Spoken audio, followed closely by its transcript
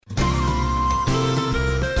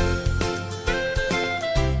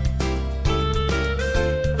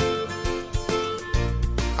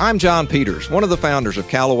I'm John Peters, one of the founders of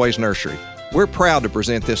Callaway's Nursery. We're proud to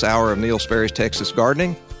present this hour of Neil Sperry's Texas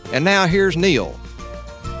Gardening. And now here's Neil.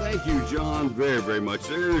 Thank you, John, very, very much.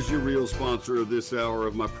 There's your real sponsor of this hour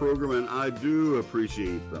of my program, and I do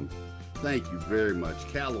appreciate them. Thank you very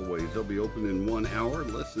much. Callaway's, they'll be open in 1 hour,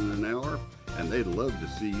 less than an hour, and they'd love to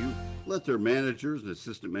see you. Let their managers and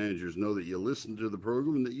assistant managers know that you listen to the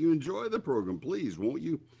program and that you enjoy the program. Please, won't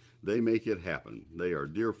you? They make it happen. They are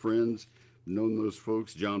dear friends. Known those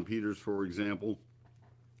folks, John Peters, for example,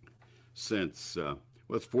 since,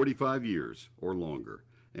 it's 45 years or longer.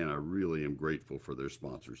 And I really am grateful for their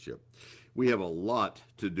sponsorship. We have a lot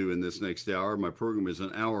to do in this next hour. My program is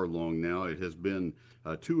an hour long now. It has been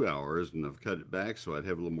 2 hours, and I've cut it back so I'd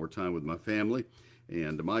have a little more time with my family.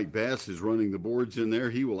 And Mike Bass is running the boards in there.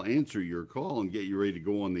 He will answer your call and get you ready to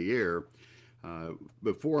go on the air.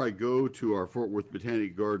 Before I go to our Fort Worth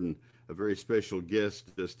Botanic Garden, a very special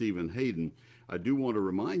guest, Stephen Hayden, I do want to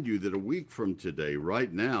remind you that a week from today,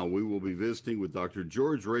 right now, we will be visiting with Dr.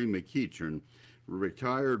 George Ray McEachern,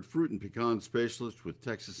 retired fruit and pecan specialist with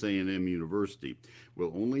Texas A&M University.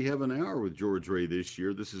 We'll only have an hour with George Ray this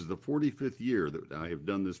year. This is the 45th year that I have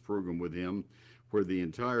done this program with him, where the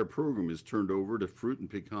entire program is turned over to fruit and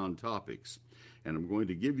pecan topics. And I'm going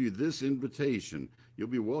to give you this invitation. You'll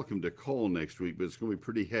be welcome to call next week, but it's going to be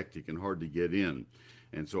pretty hectic and hard to get in.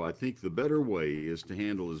 And so I think the better way is to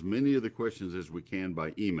handle as many of the questions as we can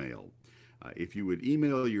by email. If you would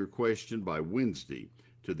email your question by Wednesday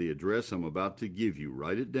to the address I'm about to give you,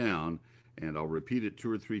 write it down, and I'll repeat it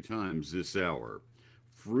 2 or 3 times this hour.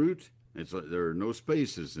 There are no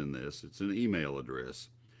spaces in this. It's an email address.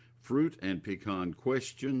 Fruit and pecan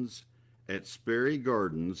questions at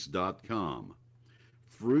SperryGardens.com.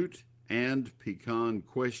 Fruit and pecan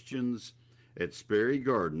questions at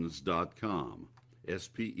SperryGardens.com.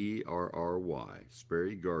 SPERRY,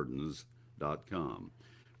 SperryGardens.com.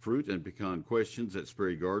 Fruit and pecan questions at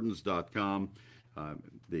SperryGardens.com.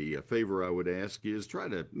 The favor I would ask is try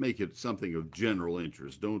to make it something of general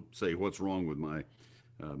interest. Don't say what's wrong with my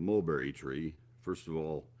mulberry tree. First of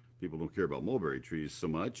all, people don't care about mulberry trees so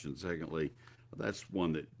much. And secondly, that's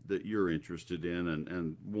one that you're interested in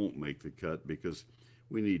and won't make the cut, because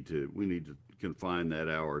we need to confine that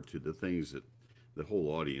hour to the things that the whole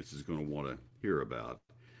audience is going to want to hear about.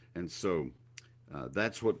 And so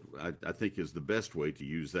that's what I think is the best way to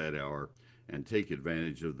use that hour and take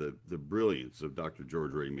advantage of the brilliance of Dr.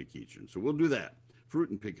 George Ray McEachern. So we'll do that. Fruit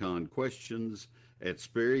and pecan questions at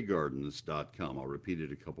SperryGardens.com. I'll repeat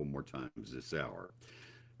it a couple more times this hour.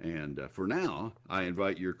 And for now, I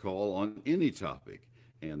invite your call on any topic,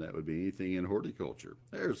 and that would be anything in horticulture.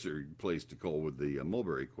 There's a place to call with the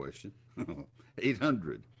mulberry question.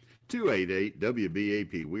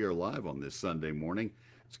 800-288-WBAP. We are live on this Sunday morning.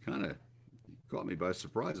 It's kind of caught me by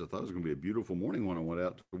surprise. I thought it was going to be a beautiful morning when I went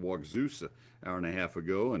out to walk Zeus an hour and a half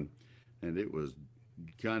ago, and it was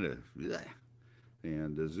kind of,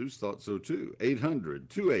 and Zeus thought so too.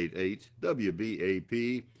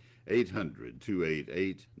 800-288-WBAP,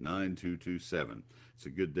 800-288-9227. It's a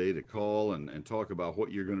good day to call and talk about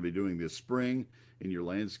what you're going to be doing this spring in your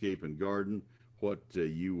landscape and garden, what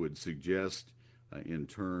you would suggest in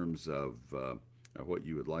terms of what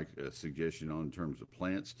you would like a suggestion on in terms of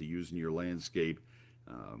plants to use in your landscape,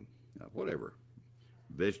 whatever,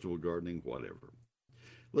 vegetable gardening, whatever.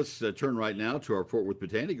 Let's turn right now to our Fort Worth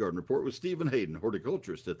Botanic Garden report with Stephen Hayden,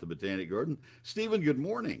 horticulturist at the Botanic Garden. Stephen, good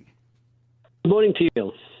morning. Good morning to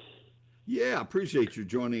you. Yeah, I appreciate you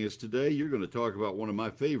joining us today. You're going to talk about one of my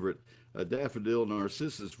favorite daffodil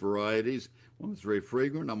narcissus varieties, one that's very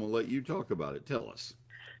fragrant. I'm going to let you talk about it. Tell us.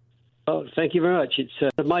 Oh, thank you very much. It's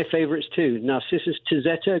my favorites too, Narcissus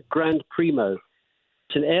Tizetta Grand Primo.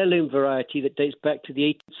 It's an heirloom variety that dates back to the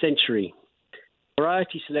 18th century.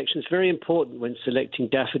 Variety selection is very important when selecting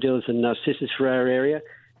daffodils and narcissus for our area,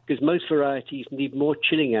 because most varieties need more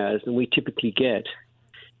chilling hours than we typically get.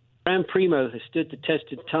 Grand Primo has stood the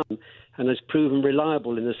test of time and has proven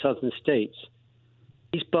reliable in the southern states.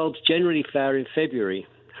 These bulbs generally flower in February.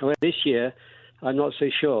 However, this year, I'm not so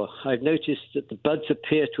sure. I've noticed that the buds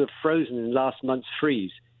appear to have frozen in last month's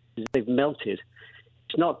freeze. They've melted.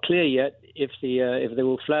 It's not clear yet if they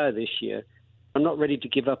will flower this year. I'm not ready to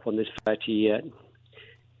give up on this variety yet.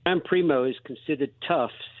 Grand Primo is considered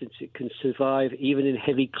tough since it can survive even in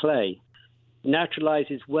heavy clay. It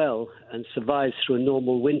naturalizes well and survives through a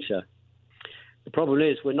normal winter. The problem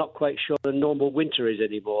is we're not quite sure what a normal winter is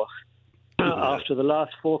anymore. After the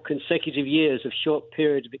last 4 consecutive years of short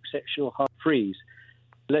periods of exceptional hard freeze,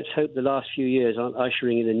 let's hope the last few years aren't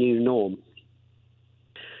ushering in a new norm.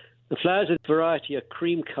 The flowers of the variety are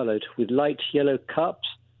cream-colored with light yellow cups.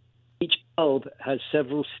 Each bulb has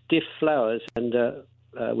several stiff flowers and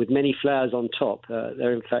with many flowers on top.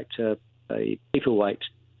 They're in fact a paperwhite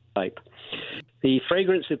type. The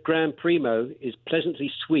fragrance of Grand Primo is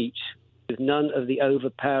pleasantly sweet, with none of the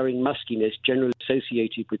overpowering muskiness generally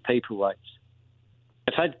associated with paperwhites.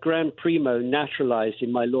 I've had Grand Primo naturalized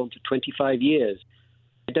in my lawn for 25 years.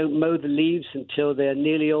 I don't mow the leaves until they're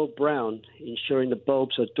nearly all brown, ensuring the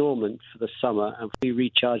bulbs are dormant for the summer and fully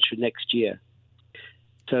recharged for next year.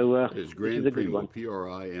 So it's Grand Primo,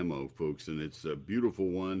 Primo, folks, and it's a beautiful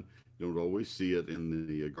one. You don't always see it in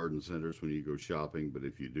the garden centers when you go shopping, but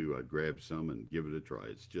if you do, I'd grab some and give it a try.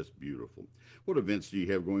 It's just beautiful. What events do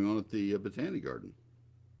you have going on at the Botanic Garden?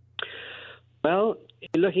 Well, if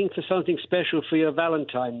you're looking for something special for your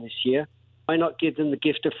Valentine this year, why not give them the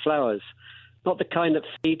gift of flowers? Not the kind that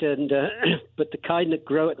fade, but the kind that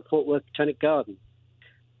grow at the Fort Worth Botanic Garden.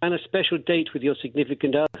 Plan a special date with your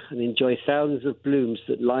significant other and enjoy thousands of blooms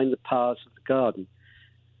that line the paths of the garden.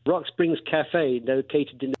 Rock Springs Cafe,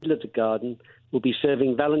 located in the middle of the garden, will be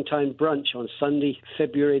serving Valentine brunch on Sunday,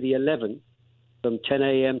 February the 11th, from 10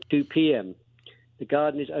 a.m. to 2 p.m. The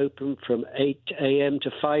garden is open from 8 a.m.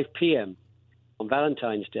 to 5 p.m. on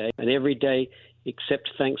Valentine's Day and every day except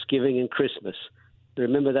Thanksgiving and Christmas.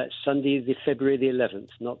 Remember, that's Sunday, the February the 11th,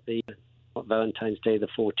 not Valentine's Day the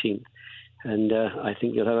 14th. And I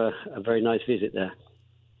think you'll have a very nice visit there.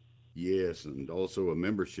 Yes, and also a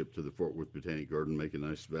membership to the Fort Worth Botanic Garden. Make a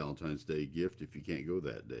nice Valentine's Day gift if you can't go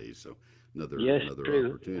that day. So another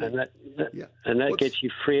true. opportunity. And that gets you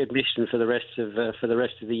free admission for the rest of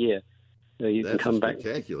the year. So you can come back. That's a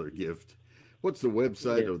spectacular gift. What's the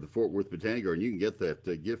website of the Fort Worth Botanic Garden? You can get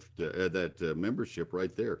that membership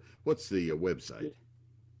right there. What's the website?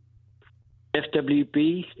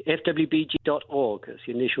 FWBG.org. That's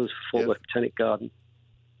the initials for Fort Worth Botanic Garden.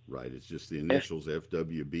 Right, it's just the initials,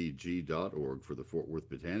 FWBG.org for the Fort Worth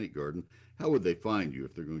Botanic Garden. How would they find you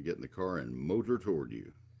if they're going to get in the car and motor toward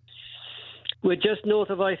you? We're just north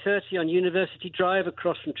of I-30 on University Drive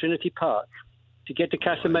across from Trinity Park. To get to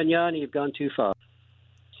Casa Magnani, you've gone too far.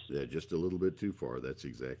 Yeah, just a little bit too far. That's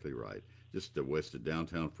exactly right. Just west of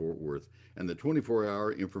downtown Fort Worth. And the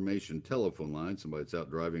 24-hour information telephone line, somebody that's out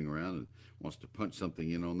driving around and wants to punch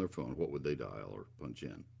something in on their phone, what would they dial or punch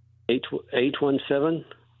in?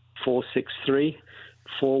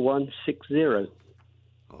 817-463-4160.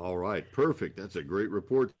 All right, perfect. That's a great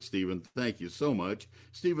report, Stephen. Thank you so much.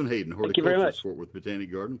 Stephen Hayden, Thank you very much. Fort Worth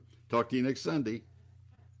Botanic Garden. Talk to you next Sunday.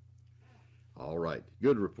 All right,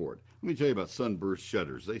 good report. Let me tell you about Sunburst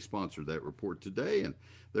Shutters. They sponsored that report today, and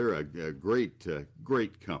they're a great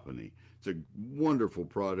company. It's a wonderful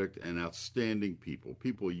product and outstanding people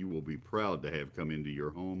you will be proud to have come into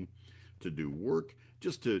your home to do work,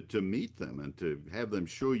 just to meet them and to have them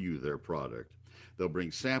show you their product. They'll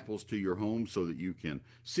bring samples to your home so that you can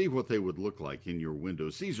see what they would look like in your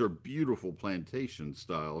windows. These are beautiful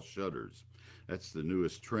plantation-style shutters. That's the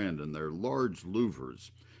newest trend, and they're large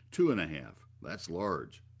louvers. 2.5, that's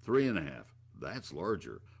large. 3.5, that's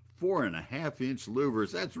larger. 4.5-inch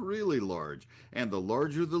louvers, that's really large. And the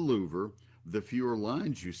larger the louver, the fewer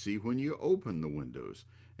lines you see when you open the windows.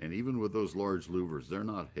 And even with those large louvers, they're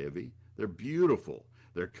not heavy. They're beautiful.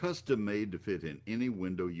 They're custom made to fit in any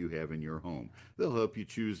window you have in your home. They'll help you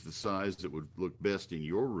choose the size that would look best in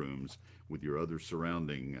your rooms with your other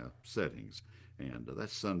surrounding settings. And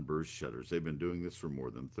that's Sunburst Shutters. They've been doing this for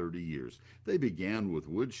more than 30 years. They began with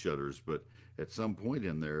wood shutters, but at some point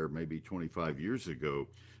in there, maybe 25 years ago,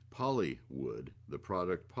 Polywood, the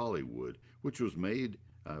product Polywood, which was made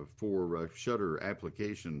for shutter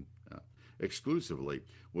application exclusively,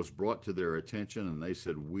 was brought to their attention, and they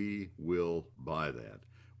said, we will buy that.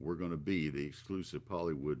 We're going to be the exclusive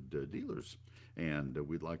Polywood dealers, and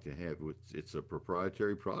we'd like to have it's a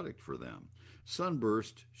proprietary product for them.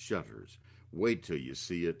 Sunburst Shutters. Wait till you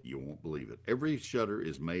see it. You won't believe it. Every shutter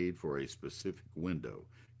is made for a specific window,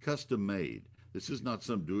 custom made. This is not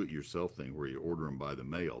some do-it-yourself thing where you order them by the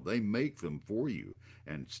mail. They make them for you,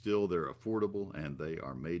 and still they're affordable, and they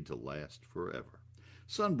are made to last forever.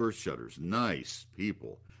 Sunburst Shutters, nice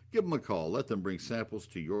people. Give them a call. Let them bring samples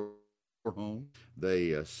to your home.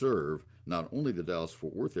 They serve not only the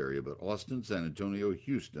Dallas-Fort Worth area, but Austin, San Antonio,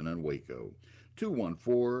 Houston, and Waco.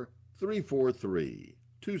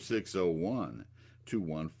 214-343-2601.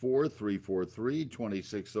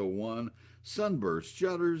 214-343-2601.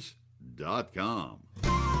 SunburstShutters.com.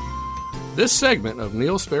 This segment of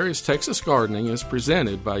Neil Sperry's Texas Gardening is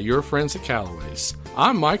presented by your friends at Callaway's.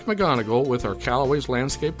 I'm Mike McGonigal with our Callaway's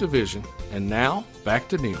Landscape Division, and now back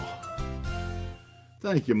to Neil.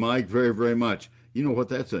 Thank you, Mike, very, very much. You know what?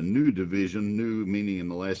 That's a new division, new meaning in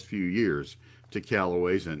the last few years, to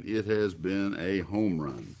Callaway's, and it has been a home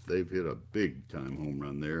run. They've hit a big-time home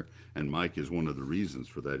run there, and Mike is one of the reasons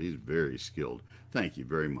for that. He's very skilled. Thank you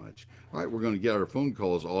very much. All right, we're going to get our phone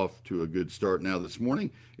calls off to a good start now this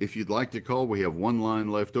morning. If you'd like to call, we have one line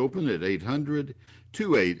left open at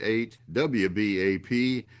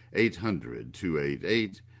 800-288-WBAP,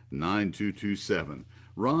 800-288-9227.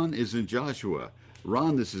 Ron is in Joshua.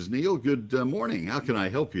 Ron, this is Neil. Good morning. How can I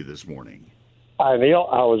help you this morning? Hi, Neil.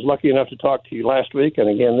 I was lucky enough to talk to you last week and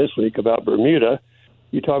again this week about Bermuda.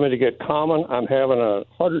 You told me to get common. I'm having a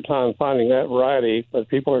harder time finding that variety, but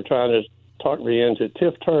people are trying to talk me into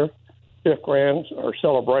Tiff Turf, Tiff Grands, or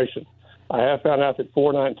Celebration. I have found out that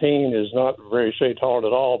 419 is not very shade tolerant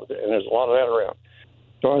at all, and there's a lot of that around.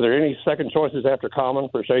 So are there any second choices after common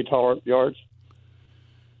for shade tolerant yards?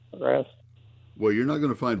 Grass? Well, you're not going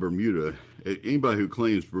to find Bermuda. Anybody who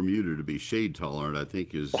claims Bermuda to be shade tolerant, I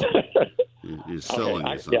think, is selling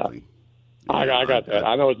you something. Yeah. I got that.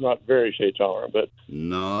 I know it's not very shade tolerant, but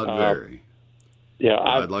not very. Yeah,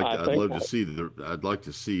 I'd love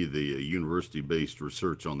to see the university-based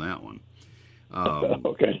research on that one.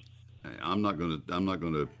 Okay. I'm not going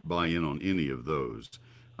to buy in on any of those.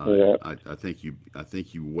 Yeah. I think you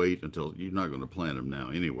wait until you're not going to plant them now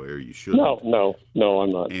anyway, or you shouldn't. No,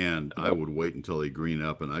 I'm not. And I would wait until they green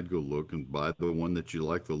up, and I'd go look and buy the one that you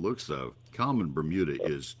like the looks of. Common Bermuda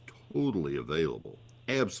is totally available,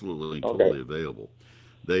 absolutely totally available.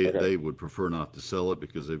 They would prefer not to sell it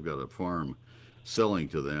because they've got a farm selling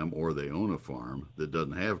to them, or they own a farm that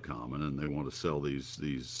doesn't have common, and they want to sell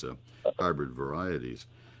these hybrid varieties.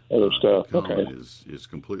 Other stuff. Common is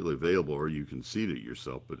completely available, or you can seed it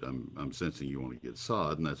yourself. But I'm sensing you want to get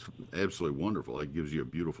sod, and that's absolutely wonderful. It gives you a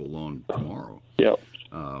beautiful lawn tomorrow. Yep.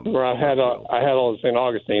 Where I had all the St.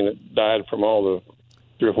 Augustine that died from all the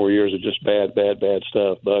 3 or 4 years of just bad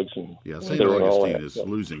stuff, bugs and St. Augustine is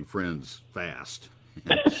losing friends fast.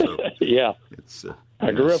 So yeah. It's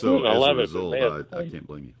I grew up with it. I love it. I can't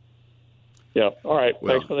blame you. Yeah. All right.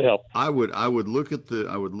 Well, thanks for the help. I would look at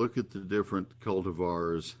the different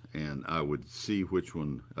cultivars, and I would see which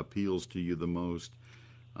one appeals to you the most.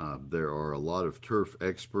 There are a lot of turf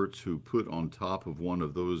experts who put on top of one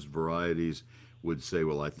of those varieties would say,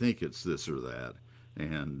 well, I think it's this or that,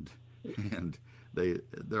 and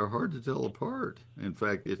they're hard to tell apart. In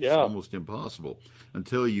fact, it's almost impossible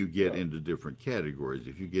until you get into different categories.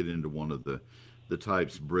 If you get into one of the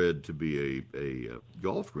types bred to be a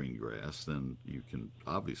golf green grass, then you can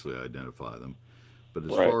obviously identify them. But as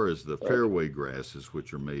far as the fairway grasses,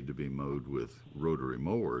 which are made to be mowed with rotary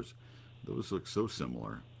mowers, those look so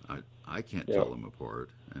similar. I can't tell them apart,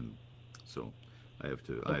 and so I have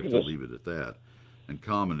to leave it at that. And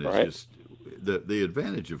common is just the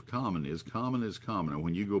advantage of common is common. And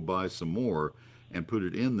when you go buy some more and put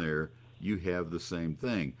it in there, you have the same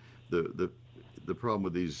thing. The problem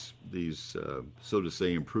with these so to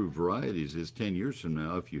say improved varieties is 10 years from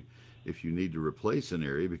now, if you need to replace an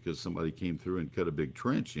area because somebody came through and cut a big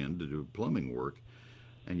trench in to do plumbing work,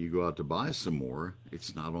 and you go out to buy some more,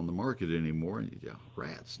 it's not on the market anymore, and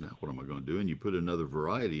rats, now what am I going to do? And you put another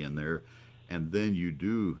variety in there, and then you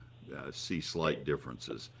do see slight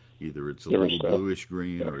differences. Either it's a little bluish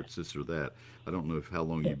green or it's this or that. I don't know how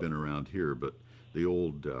long you've been around here, but the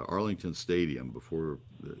old Arlington Stadium, before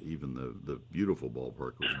even the beautiful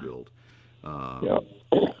ballpark was built,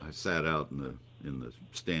 I sat out in the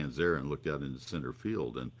stands there and looked out into center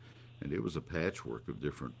field, and it was a patchwork of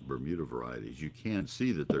different Bermuda varieties. You can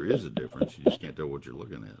see that there is a difference. You just can't tell what you're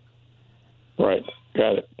looking at. Right.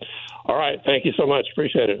 Got it. All right. Thank you so much.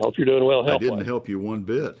 Appreciate it. Hope you're doing well. I didn't help you one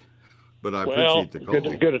bit, but I appreciate the call.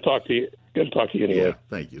 Good to talk to you. Good to talk to you anyway. Yeah,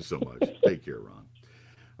 thank you so much. Take care, Ron.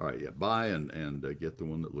 All right, buy and get the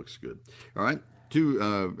one that looks good. All right,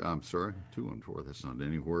 214, that's not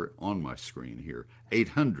anywhere on my screen here.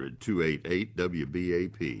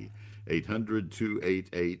 800-288-WBAP,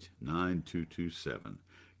 800-288-9227.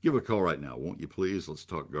 Give a call right now, won't you please? Let's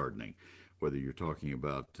talk gardening. Whether you're talking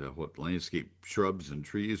about what landscape shrubs and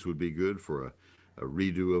trees would be good for a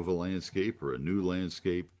redo of a landscape or a new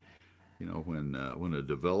landscape. You know, when a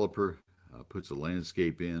developer puts a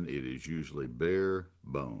landscape in, it is usually bare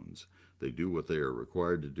bones. They do what they are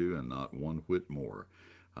required to do and not one whit more.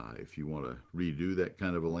 If you want to redo that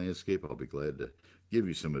kind of a landscape, I'll be glad to give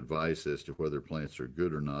you some advice as to whether plants are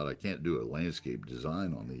good or not. I can't do a landscape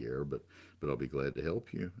design on the air, but I'll be glad to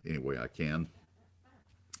help you any way I can.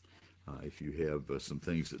 If you have some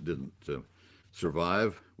things that didn't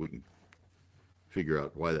survive, we can figure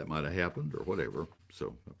out why that might have happened or whatever.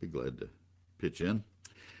 So I'll be glad to pitch in.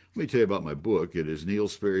 Let me tell you about my book. It is Neil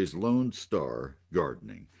Sperry's Lone Star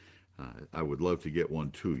Gardening. I would love to get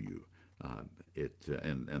one to you.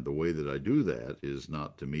 And the way that I do that is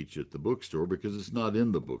not to meet you at the bookstore, because it's not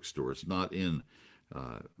in the bookstore. It's not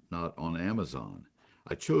on Amazon.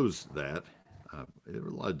 I chose that. There were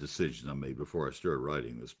a lot of decisions I made before I started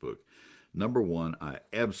writing this book. Number one, I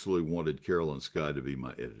absolutely wanted Carolyn Skye to be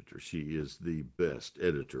my editor. She is the best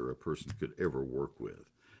editor a person could ever work with.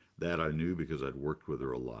 That I knew because I'd worked with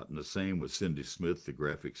her a lot. And the same with Cindy Smith, the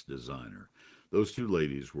graphics designer. Those two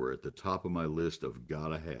ladies were at the top of my list of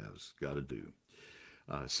gotta-haves, gotta do.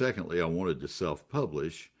 Secondly, I wanted to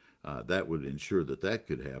self-publish. That would ensure that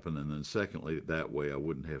could happen. And then secondly, that way I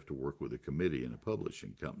wouldn't have to work with a committee in a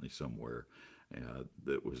publishing company somewhere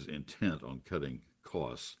that was intent on cutting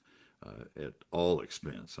costs at all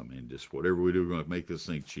expense. I mean, just whatever we do, we're going to make this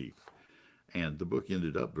thing cheap. And the book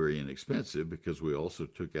ended up very inexpensive because we also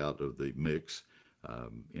took out of the mix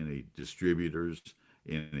any distributors,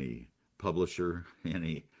 any publisher,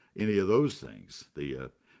 any of those things, the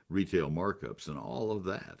retail markups and all of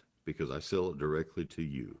that, because I sell it directly to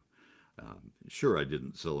you. Sure, I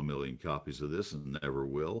didn't sell 1 million copies of this and never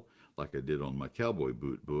will, like I did on my cowboy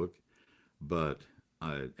boot book, but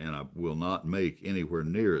I will not make anywhere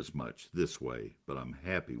near as much this way, but I'm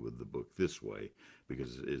happy with the book this way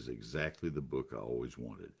because it is exactly the book I always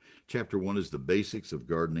wanted. Chapter 1 is the basics of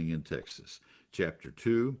gardening in Texas. Chapter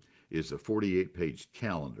 2 is a 48-page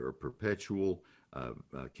calendar, a perpetual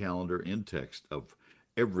calendar in text of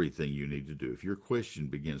everything you need to do. If your question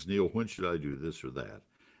begins, Neil, when should I do this or that?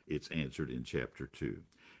 It's answered in Chapter 2.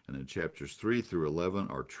 And then chapters 3 through 11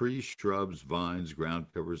 are trees, shrubs, vines, ground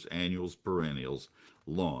covers, annuals, perennials,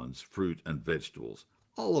 lawns, fruit, and vegetables.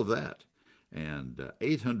 All of that. And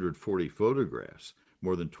 840 photographs,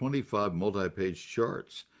 more than 25 multi-page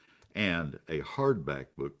charts, and a hardback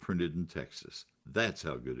book printed in Texas. That's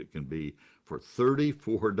how good it can be for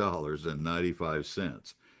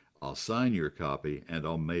 $34.95. I'll sign your copy and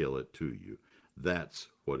I'll mail it to you. That's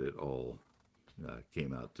what it all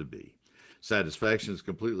came out to be. Satisfaction is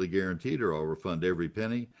completely guaranteed, or I'll refund every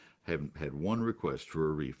penny. Haven't had one request for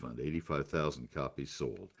a refund. 85,000 copies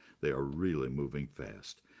sold. They are really moving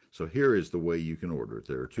fast. So here is the way you can order it.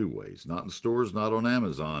 There are two ways. Not in stores, not on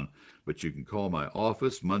Amazon, but you can call my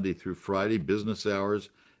office Monday through Friday, business hours,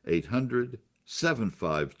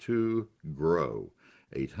 800-752-GROW.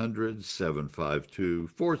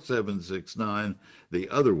 800-752-4769. The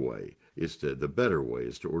better way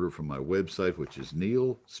is to order from my website, which is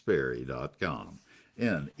neilsperry.com.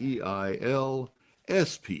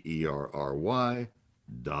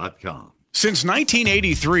 NeilSperry.com. Since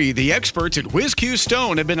 1983, the experts at WhizQ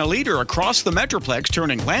Stone have been a leader across the Metroplex,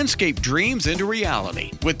 turning landscape dreams into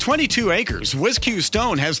reality. With 22 acres, WhizQ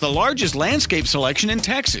Stone has the largest landscape selection in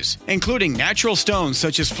Texas, including natural stones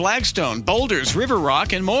such as flagstone, boulders, river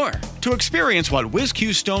rock, and more. To experience what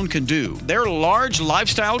WhizQ Stone can do, their large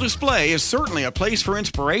lifestyle display is certainly a place for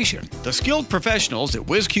inspiration. The skilled professionals at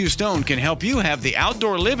WhizQ Stone can help you have the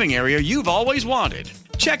outdoor living area you've always wanted.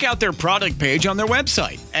 Check out their product page on their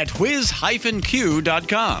website at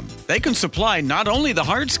whiz-q.com. They can supply not only the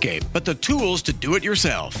hardscape, but the tools to do it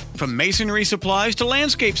yourself. From masonry supplies to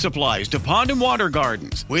landscape supplies to pond and water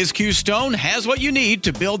gardens, WhizQ Stone has what you need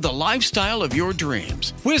to build the lifestyle of your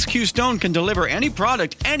dreams. WhizQ Stone can deliver any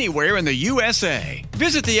product anywhere in the USA.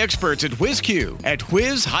 Visit the experts at WhizQ at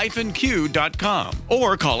whiz-q.com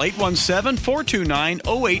or call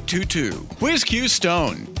 817-429-0822. WhizQ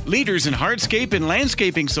Stone, leaders in hardscape and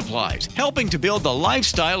landscaping supplies, helping to build the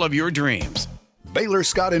lifestyle of your dreams. Baylor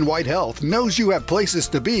Scott & White Health knows you have places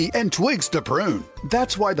to be and twigs to prune.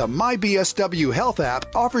 That's why the MyBSW Health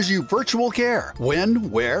app offers you virtual care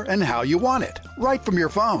when, where, and how you want it, right from your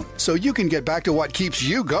phone, so you can get back to what keeps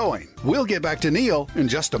you going. We'll get back to Neil in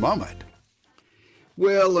just a moment.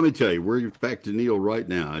 Well, let me tell you, we're back to Neil right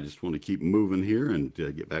now. I just want to keep moving here and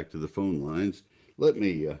get back to the phone lines. Let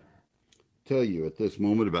me tell you at this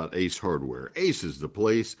moment about Ace Hardware. Ace is the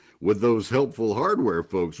place with those helpful hardware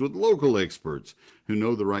folks, with local experts who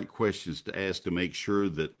know the right questions to ask to make sure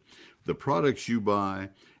that the products you buy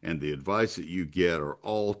and the advice that you get are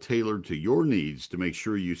all tailored to your needs to make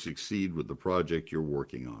sure you succeed with the project you're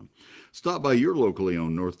working on. Stop by your locally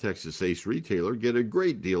owned North Texas Ace retailer. Get a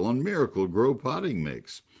great deal on Miracle Grow potting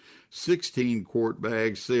mix. 16-quart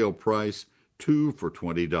bags, sale price, 2 for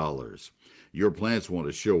 $20. Your plants want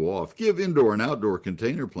to show off. Give indoor and outdoor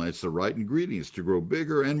container plants the right ingredients to grow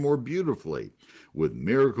bigger and more beautifully with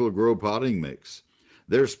Miracle Grow potting mix.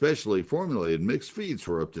 Their specially formulated mixed feeds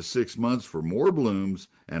for up to 6 months for more blooms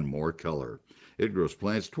and more color. It grows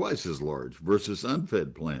plants twice as large versus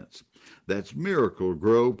unfed plants. That's Miracle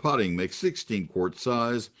Grow potting mix, 16-quart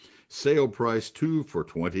size, sale price 2 for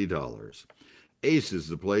 $20. Ace is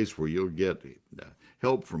the place where you'll get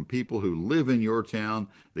help from people who live in your town.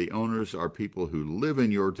 The owners are people who live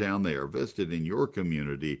in your town. They are vested in your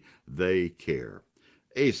community. They care.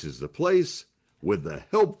 Ace is the place with the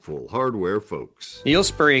helpful hardware folks. Neil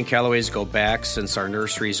Sperry and Callaway's go back since our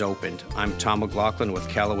nurseries opened. I'm Tom McLaughlin with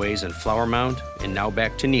Callaway's and Flower Mound, and now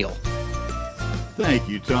back to Neil. Thank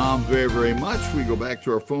you, Tom, very, very much. We go back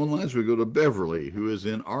to our phone lines. We go to Beverly, who is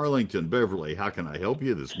in Arlington. Beverly, how can I help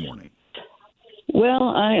you this morning? Well,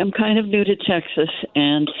 I am kind of new to Texas,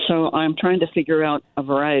 and so I'm trying to figure out a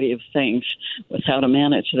variety of things with how to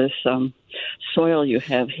manage this soil you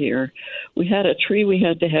have here. We had a tree we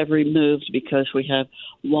had to have removed because we have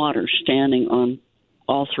water standing on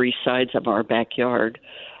all three sides of our backyard,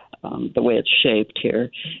 the way it's shaped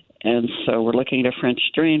here. And so we're looking at a French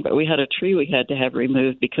drain, but we had a tree we had to have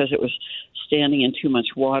removed because it was standing in too much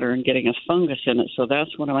water and getting a fungus in it. So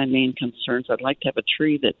that's one of my main concerns. I'd like to have a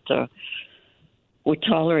tree that would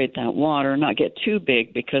tolerate that water, not get too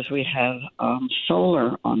big, because we have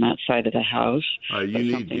solar on that side of the house. I'm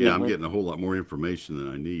getting a whole lot more information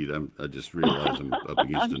than I need. I just realized I'm up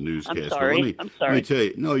against a newscast. I'm sorry. Let me tell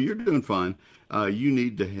you, no, you're doing fine. You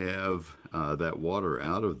need to have that water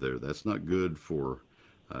out of there. That's not good for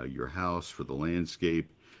your house, for the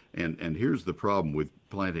landscape. And here's the problem with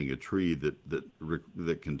planting a tree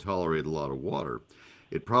that can tolerate a lot of water.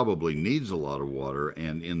 It probably needs a lot of water,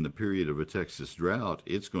 and in the period of a Texas drought,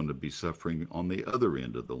 it's going to be suffering on the other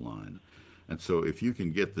end of the line. And so if you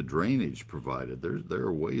can get the drainage provided, there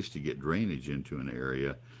are ways to get drainage into an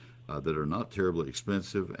area that are not terribly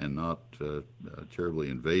expensive and not terribly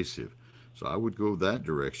invasive. So I would go that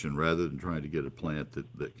direction rather than trying to get a plant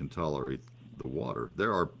that can tolerate the water.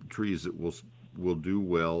 There are trees that will do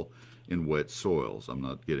well in wet soils. I'm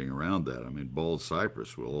not getting around that. I mean, bald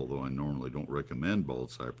cypress will, although I normally don't recommend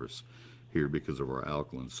bald cypress here because of our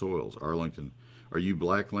alkaline soils. Arlington, are you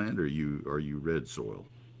blackland or are you red soil?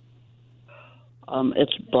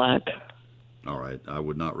 It's black. All right. I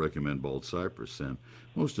would not recommend bald cypress then.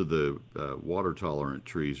 Most of the water-tolerant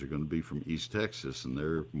trees are going to be from East Texas, and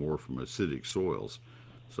they're more from acidic soils.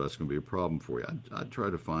 So that's going to be a problem for you. I'd try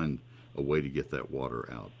to find a way to get that water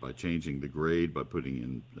out by changing the grade, by putting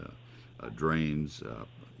in drains,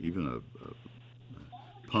 even a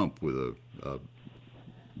pump with a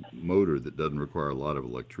motor that doesn't require a lot of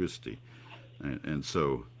electricity. And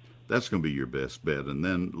so that's going to be your best bet. And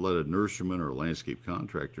then let a nurseryman or a landscape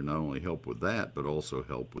contractor not only help with that, but also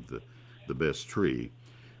help with the best tree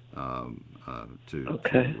to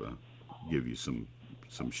give you some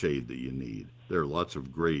shade that you need. There are lots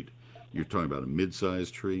of great, you're talking about a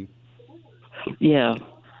mid-sized tree? Yeah.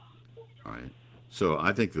 All right. So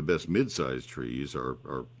I think the best mid-sized trees are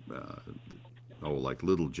like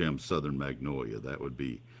Little Gem Southern Magnolia. That would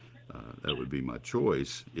be my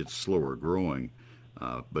choice. It's slower growing,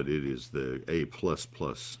 but it is the A++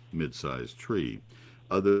 mid-sized tree.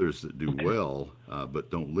 Others that do well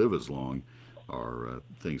but don't live as long are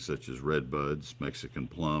things such as redbuds, Mexican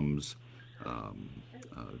plums,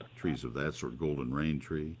 trees of that sort, golden rain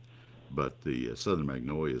tree. But the Southern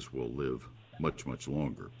Magnolias will live much, much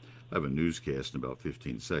longer. I have a newscast in about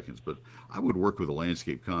 15 seconds, but I would work with a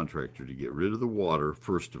landscape contractor to get rid of the water,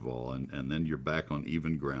 first of all, and then you're back on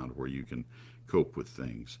even ground where you can cope with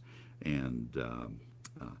things. And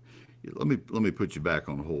let me put you back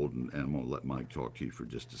on hold, and I'm going to let Mike talk to you for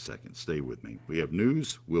just a second. Stay with me. We have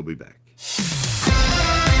news. We'll be back.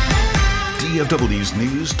 DFW's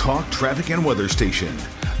News Talk Traffic and Weather Station.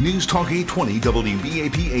 News Talk 820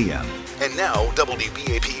 WBAP AM. And now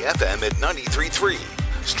WBAP FM at 93.3.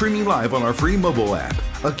 Streaming live on our free mobile app,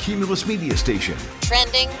 a Cumulus Media station.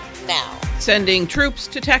 Trending now. Sending troops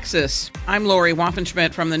to Texas. I'm Lori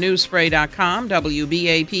Waffenschmidt from the newsspray.com,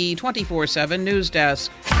 WBAP 24/7 News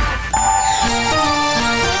Desk.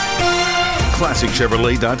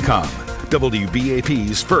 ClassicChevrolet.com,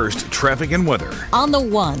 WBAP's first traffic and weather. On the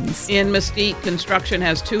ones. In Mesquite, construction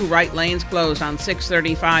has 2 right lanes closed on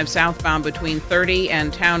 635 southbound between 30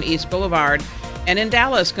 and Town East Boulevard. And in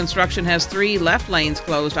Dallas, construction has 3 left lanes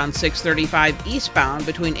closed on 635 eastbound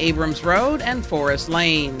between Abrams Road and Forest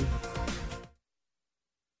Lane.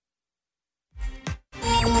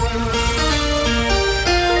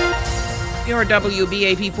 Your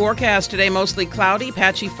WBAP forecast today, mostly cloudy,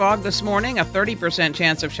 patchy fog this morning, a 30%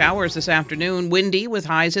 chance of showers this afternoon, windy with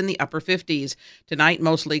highs in the upper 50s. Tonight,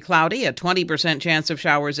 mostly cloudy, a 20% chance of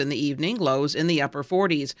showers in the evening, lows in the upper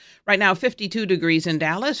 40s. Right now, 52 degrees in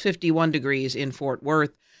Dallas, 51 degrees in Fort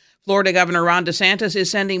Worth. Florida Governor Ron DeSantis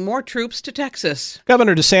is sending more troops to Texas.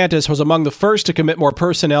 Governor DeSantis was among the first to commit more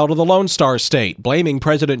personnel to the Lone Star State, blaming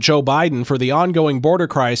President Joe Biden for the ongoing border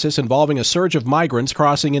crisis involving a surge of migrants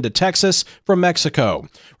crossing into Texas from Mexico.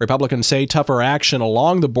 Republicans say tougher action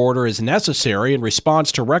along the border is necessary in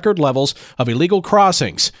response to record levels of illegal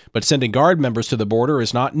crossings, but sending Guard members to the border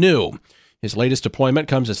is not new. His latest deployment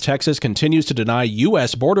comes as Texas continues to deny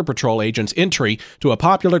U.S. Border Patrol agents entry to a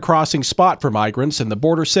popular crossing spot for migrants in the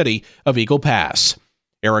border city of Eagle Pass.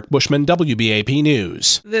 Eric Bushman, WBAP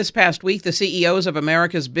News. This past week, the CEOs of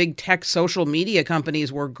America's big tech social media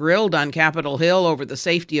companies were grilled on Capitol Hill over the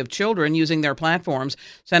safety of children using their platforms.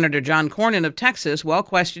 Senator John Cornyn of Texas, while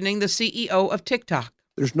questioning the CEO of TikTok.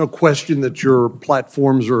 There's no question that your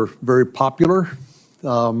platforms are very popular,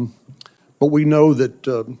 but we know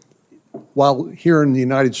that while here in the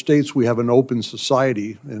United States we have an open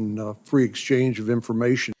society and free exchange of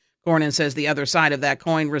information. Cornyn says the other side of that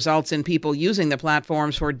coin results in people using the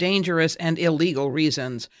platforms for dangerous and illegal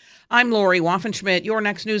reasons. I'm Lori Waffenschmidt. Your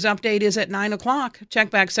next news update is at 9 o'clock. Check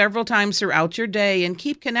back several times throughout your day and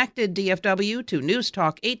keep connected, DFW, to News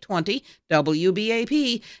Talk 820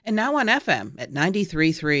 WBAP and now on FM at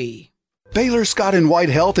 93.3. Baylor Scott & White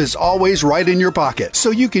Health is always right in your pocket,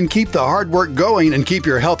 so you can keep the hard work going and keep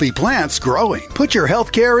your healthy plants growing. Put your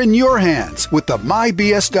health care in your hands with the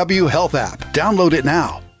MyBSW Health app. Download it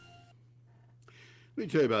now. Let me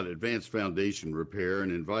tell you about Advanced Foundation Repair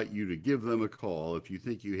and invite you to give them a call if you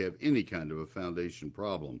think you have any kind of a foundation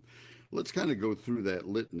problem. Let's kind of go through that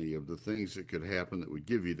litany of the things that could happen that would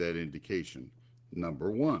give you that indication. Number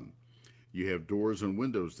one, you have doors and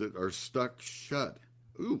windows that are stuck shut.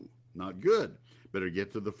 Ooh. Not good. Better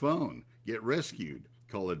get to the phone. Get rescued.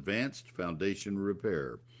 Call Advanced Foundation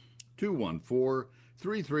Repair.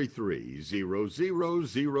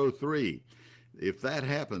 214-333-0003. If that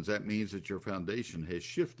happens, that means that your foundation has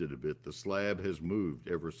shifted a bit. The slab has moved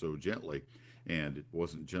ever so gently, and it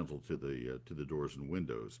wasn't gentle to the doors and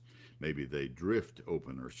windows. Maybe they drift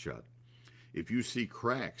open or shut. If you see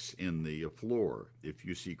cracks in the floor, if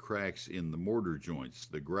you see cracks in the mortar joints,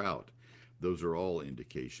 the grout, those are all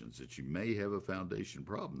indications that you may have a foundation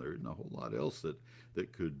problem. There isn't a whole lot else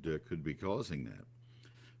that could be causing that.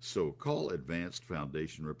 So call Advanced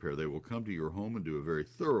Foundation Repair. They will come to your home and do a very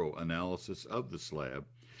thorough analysis of the slab.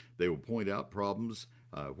 They will point out problems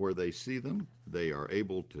where they see them. They're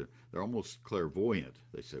almost clairvoyant.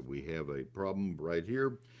 They say, we have a problem right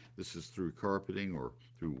here. This is through carpeting or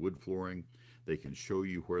through wood flooring. They can show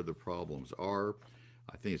you where the problems are.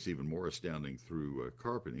 I think it's even more astounding through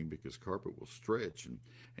carpeting, because carpet will stretch and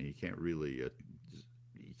you can't really, you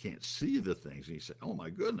can't see the things. And you say, oh my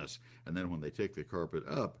goodness. And then when they take the carpet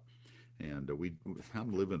up, and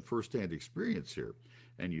I'm living firsthand experience here,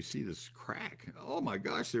 and you see this crack, oh my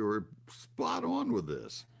gosh, they were spot on with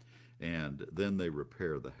this. And then they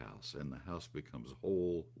repair the house and the house becomes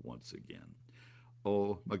whole once again.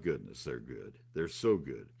 Oh my goodness, they're good. They're so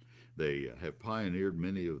good. They have pioneered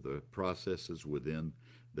many of the processes within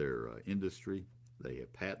their industry. They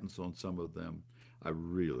have patents on some of them. I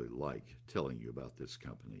really like telling you about this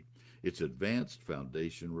company. It's Advanced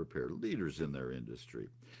Foundation Repair, leaders in their industry.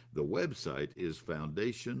 The website is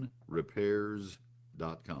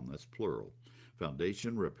foundationrepairs.com. That's plural.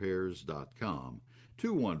 Foundationrepairs.com.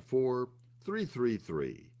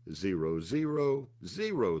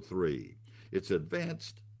 214-333-0003. It's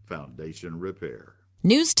Advanced Foundation Repair.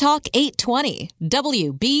 News Talk 820,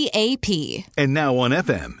 WBAP. And now on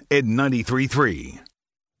FM at 93.3.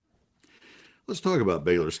 Let's talk about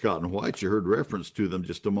Baylor Scott & White. You heard reference to them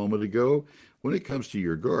just a moment ago. When it comes to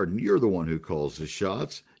your garden, you're the one who calls the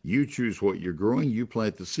shots. You choose what you're growing, you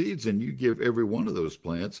plant the seeds, and you give every one of those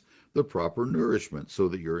plants the proper nourishment so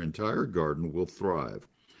that your entire garden will thrive.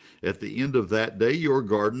 At the end of that day, your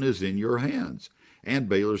garden is in your hands. And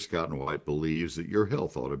Baylor Scott & White believes that your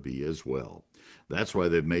health ought to be as well. That's why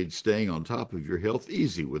they've made staying on top of your health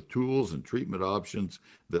easy with tools and treatment options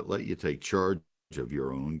that let you take charge of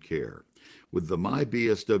your own care. With the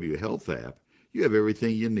MyBSW Health app, you have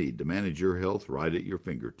everything you need to manage your health right at your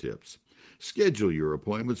fingertips. Schedule your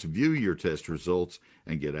appointments, view your test results,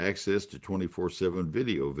 and get access to 24/7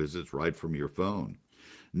 video visits right from your phone.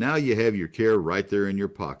 Now you have your care right there in your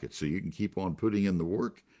pocket, so you can keep on putting in the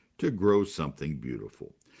work to grow something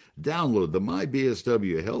beautiful. Download the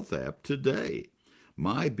MyBSW Health app today.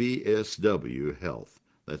 MyBSW Health.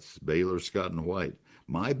 That's Baylor Scott & White.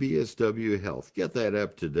 MyBSW Health. Get that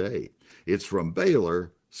app today. It's from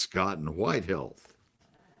Baylor Scott & White Health.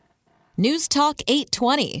 News Talk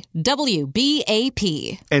 820,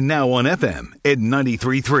 WBAP. And now on FM at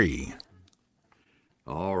 93.3.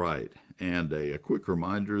 All right. And a quick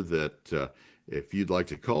reminder that If you'd like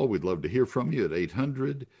to call, we'd love to hear from you at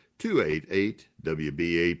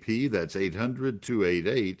 800-288-WBAP. That's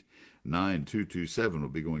 800-288-9227. We'll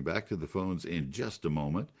be going back to the phones in just a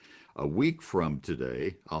moment. A week from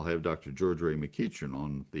today, I'll have Dr. George Ray McEachern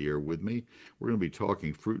on the air with me. We're going to be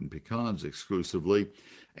talking fruit and pecans exclusively,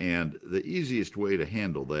 and the easiest way to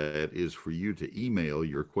handle that is for you to email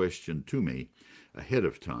your question to me ahead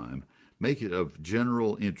of time. Make it of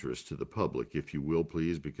general interest to the public, if you will,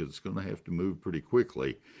 please, because it's going to have to move pretty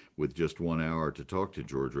quickly with just 1 hour to talk to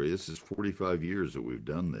George Ray. This is 45 years that we've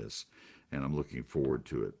done this, and I'm looking forward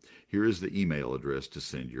to it. Here is the email address to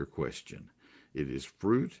send your question. It is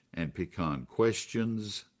fruit and pecan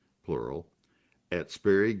questions, plural, at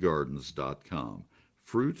sperrygardens.com.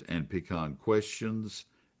 Fruit and pecan questions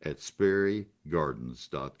at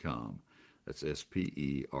sperrygardens.com. That's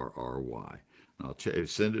Sperry. I'll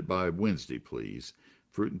send it by Wednesday, please.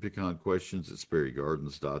 Fruit and pecan questions at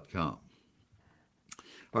sperrygardens.com.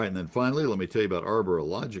 All right, and then finally, let me tell you about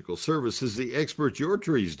Arborological Services, the experts your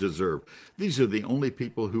trees deserve. These are the only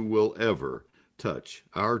people who will ever touch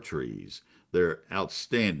our trees. They're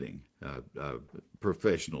outstanding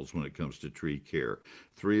professionals when it comes to tree care.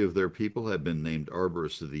 3 of their people have been named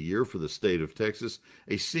Arborists of the Year for the state of Texas,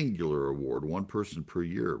 a singular award. 1 person per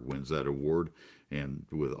year wins that award. And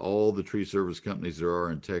with all the tree service companies there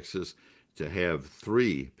are in Texas, to have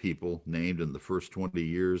 3 people named in the first 20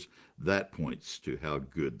 years, that points to how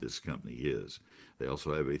good this company is. They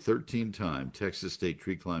also have a 13-time Texas State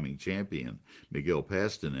Tree Climbing Champion. Miguel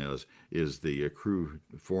Pastanez is the crew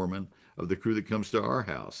foreman of the crew that comes to our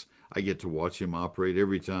house. I get to watch him operate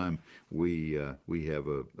every time we have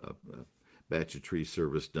a batch of tree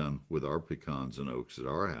service done with our pecans and oaks at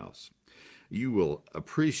our house. You will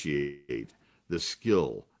appreciate the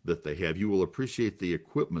skill that they have. You will appreciate the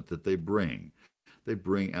equipment that they bring. They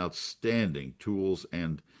bring outstanding tools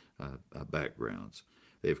and backgrounds.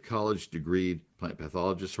 They have college-degreed plant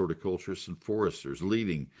pathologists, horticulturists, and foresters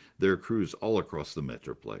leading their crews all across the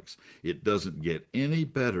Metroplex. It doesn't get any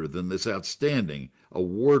better than this outstanding,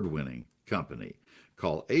 award-winning company.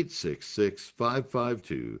 Call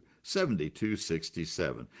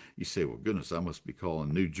 866-552-7267. You say, well, goodness, I must be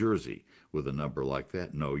calling New Jersey with a number like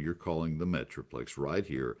that. No, you're calling the Metroplex right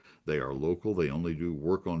here. They are local. They only do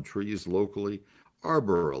work on trees locally.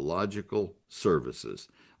 Arborological Services.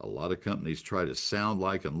 A lot of companies try to sound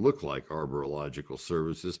like and look like Arborological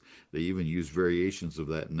Services. They even use variations of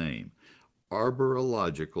that name.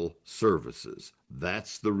 Arborological Services.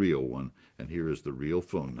 That's the real one. And here is the real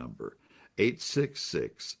phone number.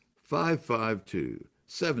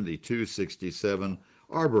 866-552-7267.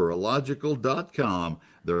 Arborological.com.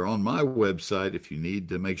 They're on my website. If you need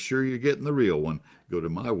to make sure you're getting the real one, go to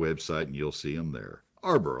my website and you'll see them there.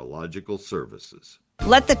 Arborological Services.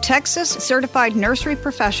 Let the Texas Certified Nursery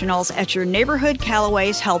Professionals at your neighborhood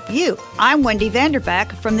Callaways help you. I'm Wendy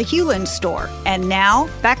Vanderbeck from the Hewland Store. And now,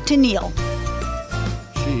 back to Neil.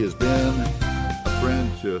 She has been a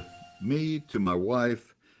friend to me, to my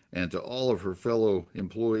wife, and to all of her fellow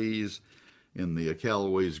employees in the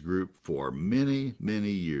Callaways group for many, many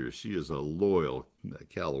years. She is a loyal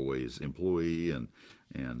Callaways employee and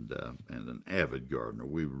an avid gardener.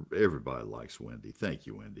 Everybody likes Wendy. Thank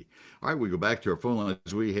you, Wendy. All right, we go back to our phone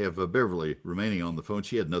lines. We have Beverly remaining on the phone.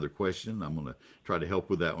 She had another question. I'm going to try to help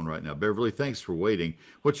with that one right now. Beverly, thanks for waiting.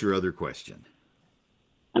 What's your other question?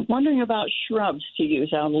 I'm wondering about shrubs to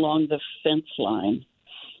use out along the fence line.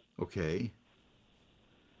 Okay.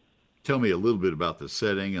 Tell me a little bit about the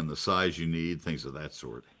setting and the size you need, things of that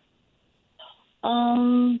sort.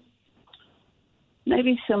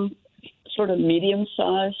 Maybe some sort of medium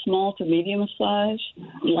size, small to medium size,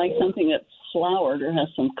 like something that's flowered or has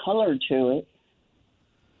some color to it.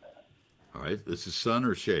 All right. This is sun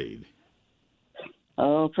or shade?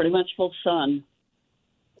 Oh, pretty much full sun.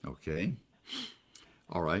 Okay.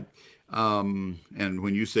 All right. And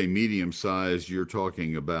when you say medium size, you're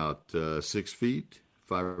talking about 6 feet,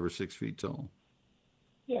 5 or 6 feet tall?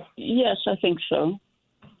 Yeah. Yes, I think so.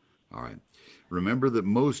 All right. Remember that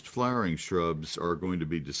most flowering shrubs are going to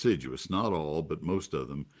be deciduous. Not all, but most of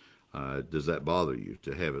them. Does that bother you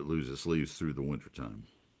to have it lose its leaves through the wintertime?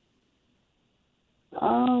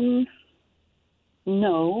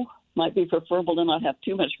 No. Might be preferable to not have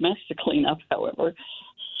too much mess to clean up, however.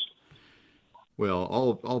 Well,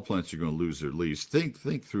 all plants are going to lose their leaves.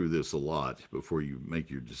 Think through this a lot before you make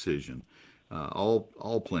your decision.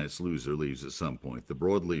 All plants lose their leaves at some point. The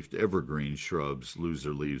broadleafed evergreen shrubs lose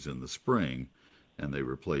their leaves in the spring, and they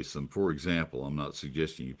replace them. For example, I'm not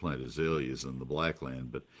suggesting you plant azaleas in the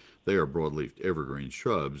blackland, but they are broadleafed evergreen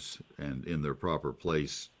shrubs, and in their proper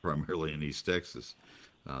place, primarily in East Texas.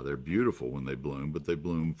 They're beautiful when they bloom, but they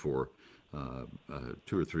bloom for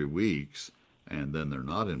 2 or 3 weeks, and then they're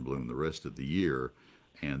not in bloom the rest of the year,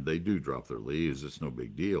 and they do drop their leaves. It's no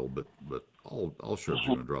big deal, but all shrubs are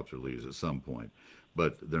going to drop their leaves at some point,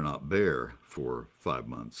 but they're not bare for 5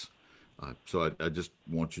 months. So I just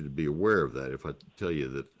want you to be aware of that. If I tell you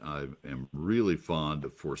that I am really fond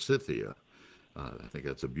of forsythia, I think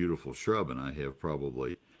that's a beautiful shrub, and I have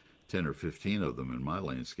probably 10 or 15 of them in my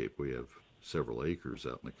landscape. We have several acres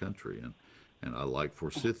out in the country, and I like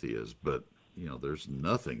forsythias, but there's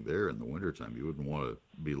nothing there in the wintertime. You wouldn't want to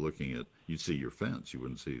be looking at, you'd see your fence, you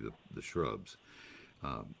wouldn't see the shrubs.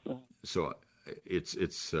 So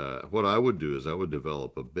it's what I would do is I would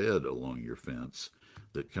develop a bed along your fence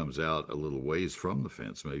that comes out a little ways from the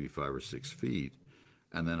fence, maybe 5 or 6 feet,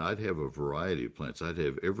 and then I'd have a variety of plants. I'd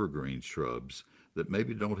have evergreen shrubs that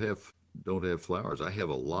maybe don't have flowers. I have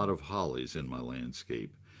a lot of hollies in my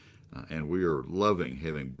landscape, and we are loving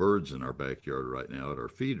having birds in our backyard right now at our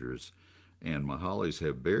feeders, and my hollies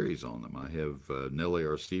have berries on them. I have Nellie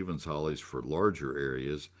R. Stevens hollies for larger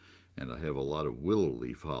areas, and I have a lot of willow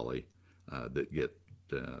leaf holly that get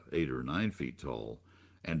 8 or 9 feet tall,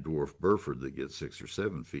 and dwarf Burford that gets 6 or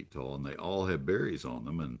 7 feet tall, and they all have berries on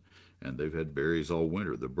them, and they've had berries all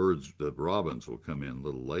winter. The robins will come in a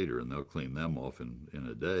little later, and they'll clean them off in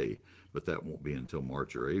a day, but that won't be until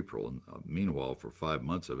March or April. And meanwhile, for 5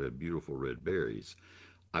 months, I've had beautiful red berries.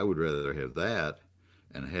 I would rather have that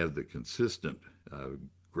and have the consistent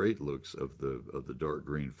great looks of the dark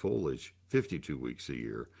green foliage 52 weeks a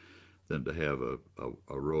year than to have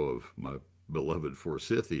a row of my beloved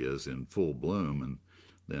forsythias in full bloom and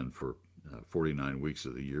then for 49 weeks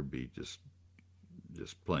of the year be just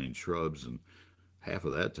plain shrubs, and half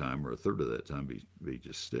of that time or a third of that time be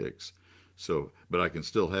just sticks. So, but I can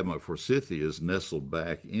still have my forsythias nestled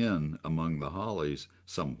back in among the hollies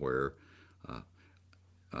somewhere,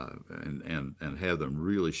 and have them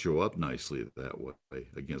really show up nicely that way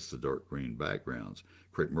against the dark green backgrounds.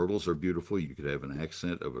 Crepe myrtles are beautiful. You could have an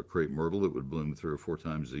accent of a crepe myrtle that would bloom 3 or 4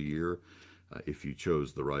 times a year. If you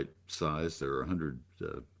chose the right size, there are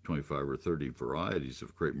 125 or 30 varieties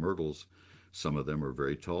of crepe myrtles. Some of them are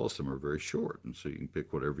very tall, some are very short, and so you can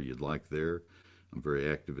pick whatever you'd like there. I'm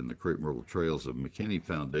very active in the Crepe Myrtle Trails of McKinney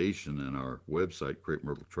Foundation, and our website,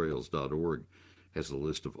 crepemyrtletrails.org, has a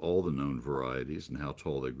list of all the known varieties and how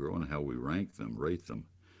tall they grow and how we rank them, rate them.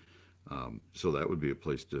 So that would be a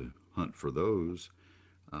place to hunt for those.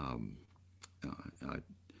 I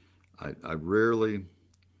rarely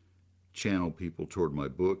channel people toward my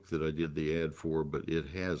book that I did the ad for, but it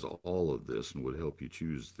has all of this and would help you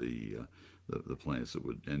choose the plants that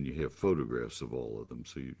would, and you have photographs of all of them,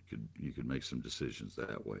 so you could make some decisions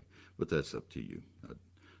that way. But that's up to you.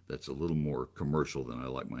 That's a little more commercial than I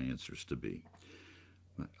like my answers to be.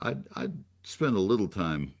 I'd spend a little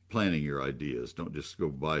time planning your ideas. Don't just go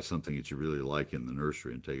buy something that you really like in the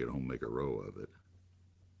nursery and take it home and make a row of it.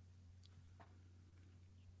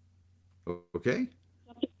 Okay?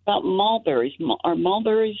 About mulberries. Are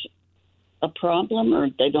mulberries a problem, or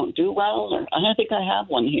they don't do well? Or I think I have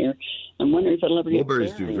one here. I'm wondering if it'll ever get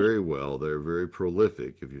Mulberries berries. do very well. They're very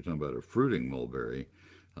prolific. If you're talking about a fruiting mulberry,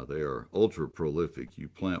 they are ultra prolific. You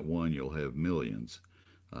plant one, you'll have millions.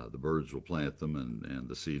 The birds will plant them, and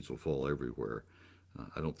the seeds will fall everywhere.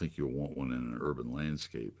 I don't think you'll want one in an urban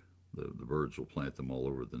landscape. The birds will plant them all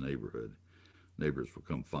over the neighborhood. Neighbors will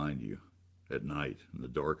come find you at night, in the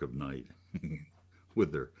dark of night,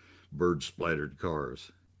 with their bird-splattered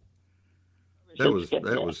cars. That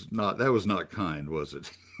was not kind, was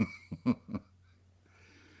it?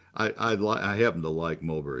 I happen to like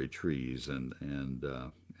mulberry trees and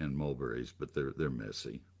mulberries, but they're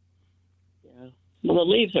messy. Yeah. Well,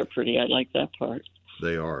 the leaves are pretty. I like that part.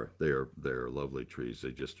 They are lovely trees.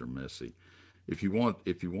 They just are messy. If you want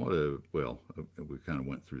to, well, we kind of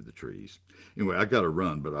went through the trees. Anyway, I got to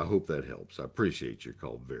run, but I hope that helps. I appreciate your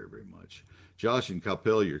call very, very much. Josh and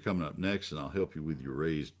Capel, you're coming up next, and I'll help you with your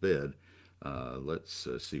raised bed. Let's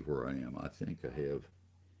see where I am. I think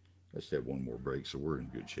let's have one more break, so we're in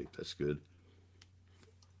good shape. That's good.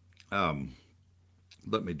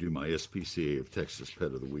 Let me do my SPCA of Texas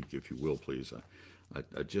Pet of the Week, if you will, please. I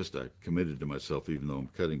committed to myself, even though I'm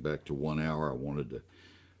cutting back to 1 hour, I wanted to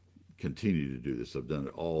continue to do this. I've done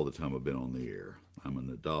it all the time I've been on the air. I'm an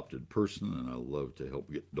adopted person, and I love to help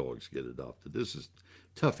dogs get adopted. This is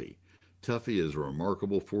Tuffy. Tuffy is a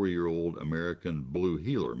remarkable 4-year-old American blue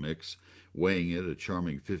heeler mix, weighing in at a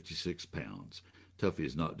charming 56 pounds. Tuffy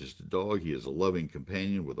is not just a dog, he is a loving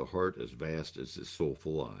companion with a heart as vast as his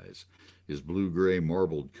soulful eyes. His blue-gray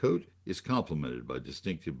marbled coat is complemented by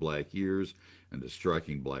distinctive black ears and a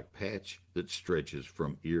striking black patch that stretches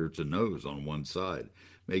from ear to nose on one side,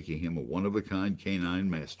 making him a one-of-a-kind canine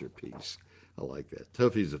masterpiece. I like that.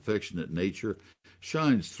 Tuffy's affectionate nature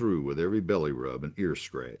shines through with every belly rub and ear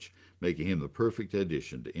scratch, making him the perfect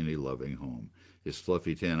addition to any loving home. His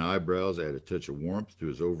fluffy tan eyebrows add a touch of warmth to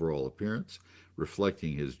his overall appearance,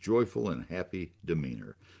 reflecting his joyful and happy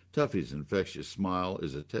demeanor. Tuffy's infectious smile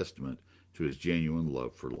is a testament to his genuine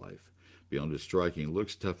love for life. Beyond his striking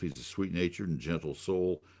looks, Tuffy's a sweet-natured and gentle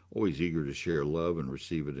soul, always eager to share love and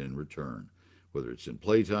receive it in return. Whether it's in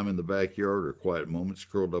playtime in the backyard or quiet moments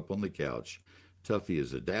curled up on the couch, Tuffy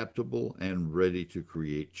is adaptable and ready to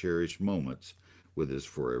create cherished moments with his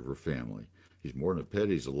forever family. He's more than a pet,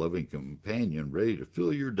 he's a loving companion ready to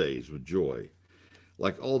fill your days with joy.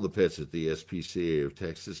 Like all the pets at the SPCA of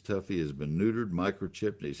Texas, Tuffy has been neutered,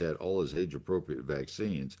 microchipped, and he's had all his age-appropriate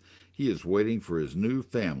vaccines. He is waiting for his new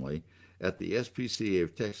family at the SPCA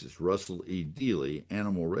of Texas Russell E. Dealey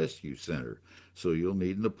Animal Rescue Center, so you'll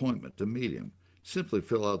need an appointment to meet him. Simply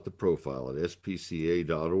fill out the profile at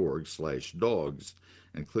spca.org/dogs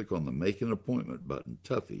and click on the Make an Appointment button,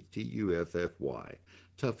 Tuffy, Tuffy.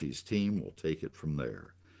 Tuffy's team will take it from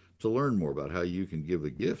there. To learn more about how you can give a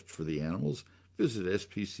gift for the animals, visit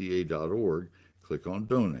spca.org, click on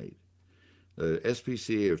Donate. The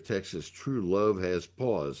SPCA of Texas True Love Has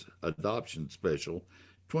Paws Adoption Special,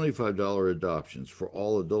 $25 adoptions for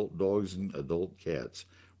all adult dogs and adult cats,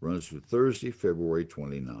 runs through Thursday, February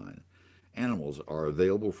 29. Animals are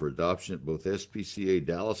available for adoption at both SPCA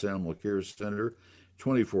Dallas Animal Care Center,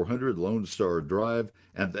 2400 Lone Star Drive,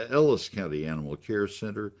 and the Ellis County Animal Care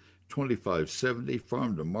Center, 2570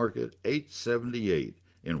 Farm to Market 878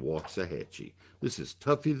 in Waxahachie. This is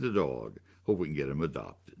Tuffy the dog. Hope we can get him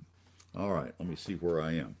adopted. All right, let me see where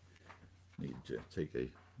I am. Need to take a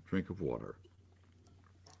drink of water.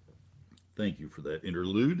 Thank you for that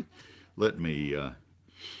interlude. Let me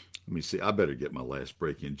see. I better get my last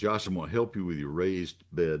break in. Josh, I'm going to help you with your raised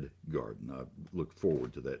bed garden. I look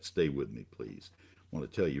forward to that. Stay with me, please. I want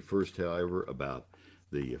to tell you first, however, about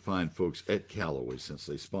the fine folks at Callaway. Since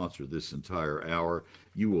they sponsor this entire hour,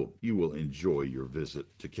 you will enjoy your visit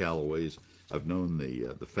to Callaway's. I've known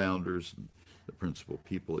the founders, and the principal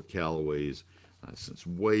people at Callaway's since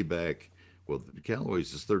way back. Well,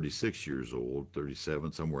 Callaway's is 36 years old,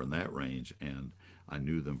 37, somewhere in that range, and I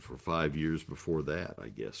knew them for 5 years before that, I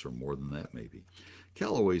guess, or more than that maybe.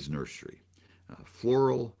 Callaway's Nursery.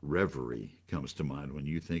 Floral reverie comes to mind when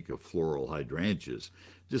you think of floral hydrangeas.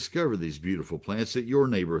 Discover these beautiful plants at your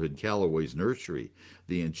neighborhood Callaway's Nursery.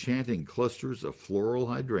 The enchanting clusters of floral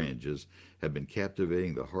hydrangeas have been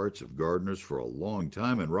captivating the hearts of gardeners for a long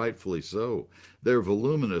time, and rightfully so. Their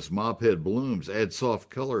voluminous mophead blooms add soft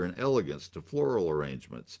color and elegance to floral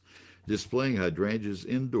arrangements. Displaying hydrangeas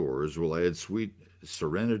indoors will add sweet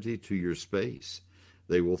serenity to your space.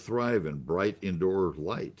 They will thrive in bright indoor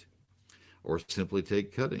light, or simply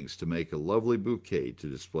take cuttings to make a lovely bouquet to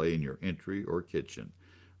display in your entry or kitchen.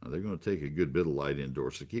 Now, they're going to take a good bit of light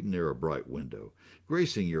indoors, so keep them near a bright window.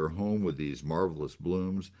 Gracing your home with these marvelous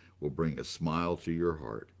blooms will bring a smile to your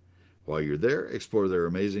heart. While you're there, explore their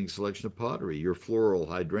amazing selection of pottery. Your floral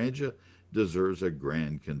hydrangea deserves a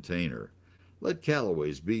grand container. Let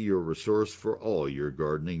Callaway's be your resource for all your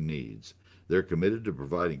gardening needs. They're committed to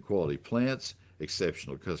providing quality plants,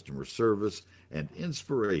 exceptional customer service, and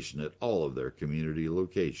inspiration at all of their community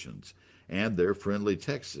locations. And their friendly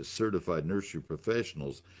Texas certified nursery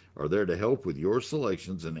professionals are there to help with your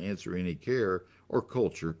selections and answer any care or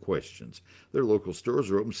culture questions. Their local stores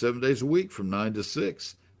are open 7 days a week from 9 to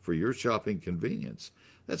 6 for your shopping convenience.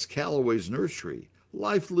 That's Callaway's Nursery.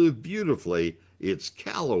 Life lived beautifully. It's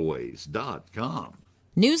Callaways.com.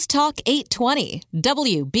 News Talk 820,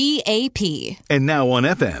 WBAP. And now on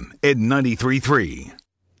FM at 93.3.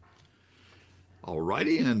 All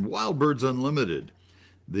righty, and Wild Birds Unlimited,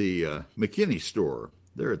 the McKinney store.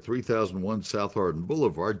 They're at 3001 South Hardin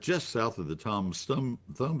Boulevard, just south of the Tom's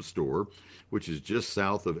Thumb store, which is just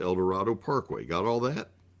south of El Dorado Parkway. Got all that?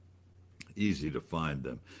 Easy to find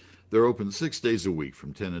them. They're open 6 days a week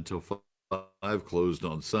from 10 until 5, closed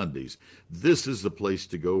on Sundays. This is the place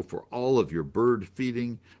to go for all of your bird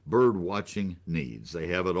feeding, bird watching needs. They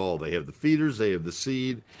have it all. They have the feeders, they have the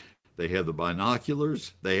seed, they have the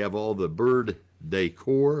binoculars, they have all the bird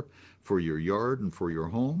decor for your yard and for your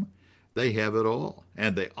home. They have it all.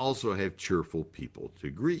 And they also have cheerful people to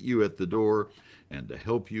greet you at the door and to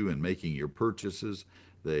help you in making your purchases.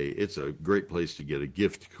 It's a great place to get a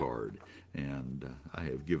gift card. And I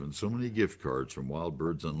have given so many gift cards from Wild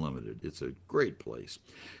Birds Unlimited. It's a great place.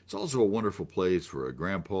 It's also a wonderful place for a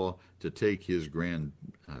grandpa to take his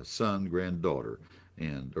grandson, granddaughter,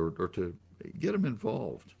 or to get them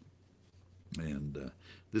involved. And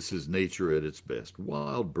this is nature at its best.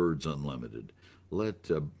 Wild Birds Unlimited. let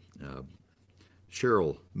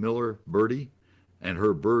Cheryl Miller, Birdie, and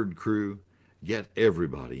her bird crew get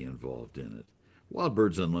everybody involved in it. Wild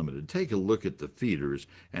Birds Unlimited, take a look at the feeders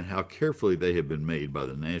and how carefully they have been made by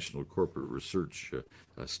the National Corporate Research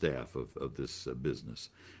staff of this business.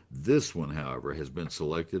 This one, however, has been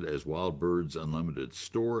selected as Wild Birds Unlimited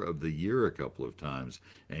Store of the Year a couple of times,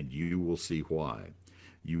 and you will see why.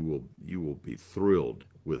 You will be thrilled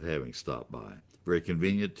with having stopped by. Very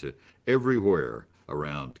convenient to everywhere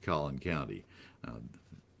around Collin County.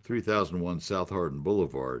 3001 South Hardin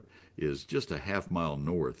Boulevard is just a half-mile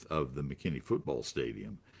north of the McKinney Football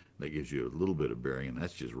Stadium. That gives you a little bit of bearing, and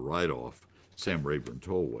that's just right off Sam Rayburn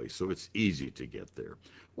Tollway, so it's easy to get there.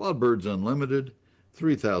 Wild Birds Unlimited,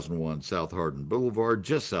 3001 South Hardin Boulevard,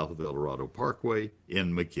 just south of El Dorado Parkway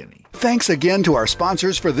in McKinney. Thanks again to our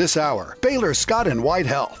sponsors for this hour, Baylor Scott & White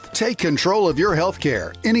Health. Take control of your health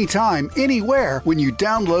care anytime, anywhere when you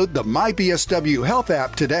download the MyBSW Health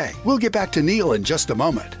app today. We'll get back to Neil in just a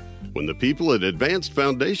moment. When the people at Advanced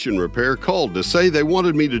Foundation Repair called to say they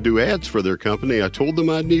wanted me to do ads for their company, I told them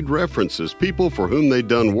I'd need references, people for whom they'd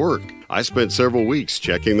done work. I spent several weeks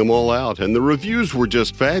checking them all out, and the reviews were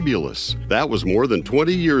just fabulous. That was more than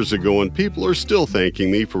 20 years ago, and people are still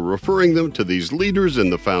thanking me for referring them to these leaders in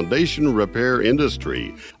the foundation repair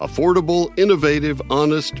industry. Affordable, innovative,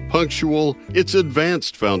 honest, punctual. It's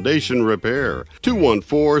Advanced Foundation Repair.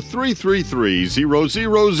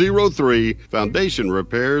 214-333-0003,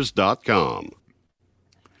 foundationrepairs.com.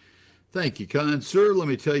 Thank you, kind sir. Let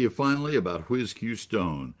me tell you finally about Whiz Q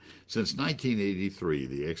Stone. Since 1983,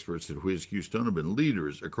 the experts at Whiz Q Stone have been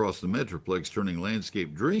leaders across the Metroplex, turning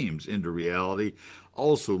landscape dreams into reality.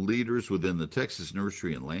 Also leaders within the Texas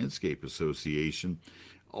Nursery and Landscape Association.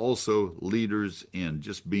 Also leaders in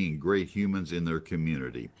just being great humans in their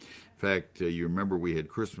community. In fact, you remember we had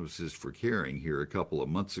Christmases for Caring here a couple of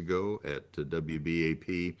months ago at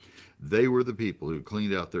WBAP. They were the people who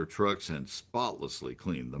cleaned out their trucks and spotlessly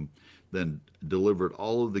cleaned them, then delivered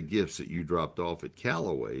all of the gifts that you dropped off at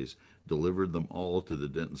Callaway's, delivered them all to the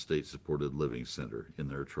Denton State Supported Living Center in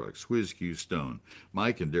their trucks. Whiz Q Stone,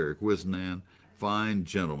 Mike and Derek Wisnan, fine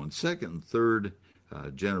gentlemen, second and third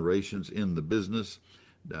generations in the business.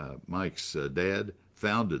 Mike's dad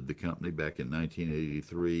founded the company back in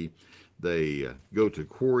 1983. They go to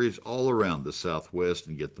quarries all around the Southwest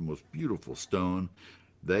and get the most beautiful stone.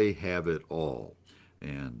 They have it all,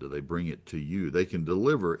 and they bring it to you. They can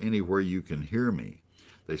deliver anywhere you can hear me.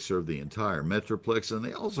 They serve the entire Metroplex, and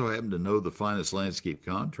they also happen to know the finest landscape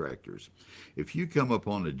contractors. If you come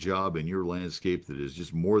upon a job in your landscape that is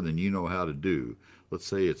just more than you know how to do, let's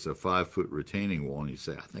say it's a 5-foot retaining wall, and you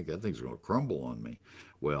say, I think that thing's going to crumble on me.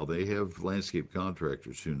 Well, they have landscape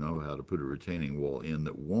contractors who know how to put a retaining wall in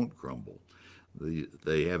that won't crumble.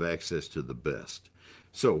 They have access to the best.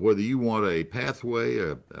 So whether you want a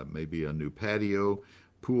pathway, maybe a new patio,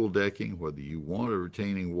 pool decking, whether you want a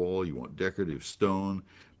retaining wall, you want decorative stone,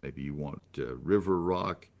 maybe you want river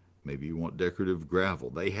rock, maybe you want decorative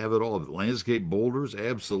gravel. They have it all. Landscape boulders,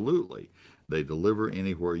 absolutely. They deliver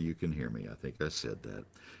anywhere you can hear me. I think I said that.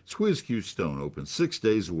 Whiz Q Stone open 6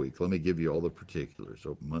 days a week. Let me give you all the particulars.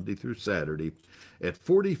 Open Monday through Saturday at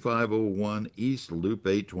 4501 East Loop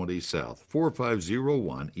 820 South.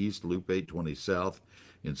 4501 East Loop 820 South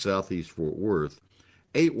in Southeast Fort Worth.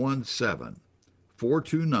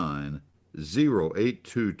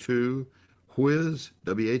 817-429-0822. Whiz,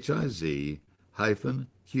 WHIZ,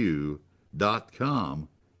 -Q.com.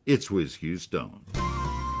 It's Whiz Q Stone.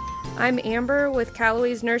 I'm Amber with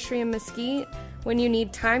Callaway's Nursery in Mesquite. When you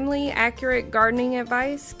need timely, accurate gardening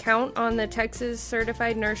advice, count on the Texas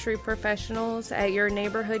Certified Nursery Professionals at your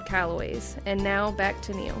neighborhood Callaway's. And now, back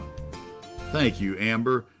to Neil. Thank you,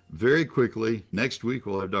 Amber. Very quickly, next week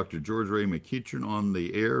we'll have Dr. George Ray McEachern on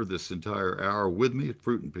the air this entire hour with me.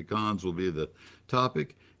 Fruit and pecans will be the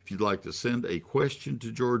topic. If you'd like to send a question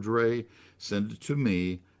to George Ray, send it to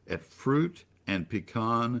me at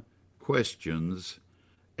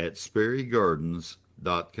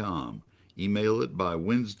fruitandpecanquestions@sperrygardens.com. Email it by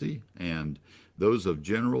Wednesday, and those of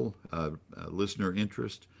general listener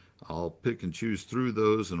interest, I'll pick and choose through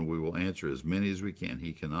those, and we will answer as many as we can.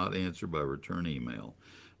 He cannot answer by return email,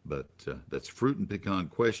 but that's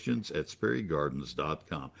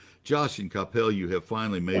fruitandpecanquestions@sperrygardens.com. Josh and Coppell, you have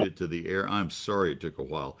finally made it to the air. I'm sorry it took a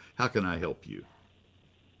while. How can I help you?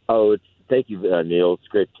 Thank you, Neil. It's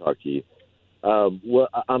great to talk to you. Well,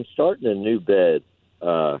 I'm starting a new bed.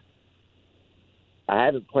 I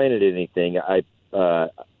haven't planted anything.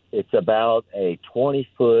 It's about a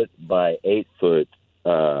 20-foot by 8-foot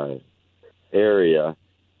area.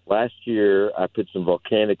 Last year, I put some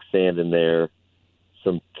volcanic sand in there,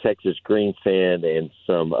 some Texas green sand, and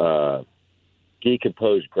some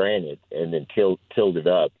decomposed granite and then tilled it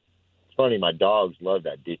up. It's funny, my dogs love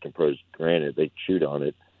that decomposed granite. They chewed on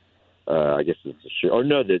it. I guess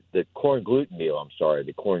it's the corn gluten meal. I'm sorry,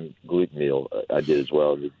 the corn gluten meal I did as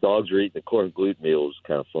well. The dogs were eating the corn gluten meal. It was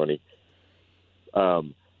kind of funny.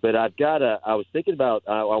 But I was thinking about,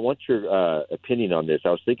 I want your opinion on this. I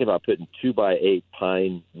was thinking about putting 2x8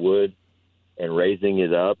 pine wood and raising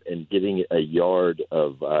it up and getting a yard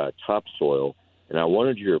of topsoil. And I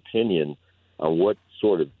wanted your opinion on what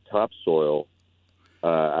sort of topsoil.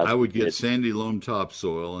 I would get sandy loam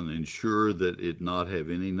topsoil and ensure that it not have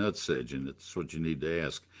any nutsedge in it. That's what you need to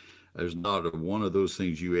ask. There's not one of those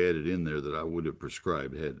things you added in there that I would have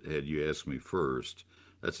prescribed had you asked me first.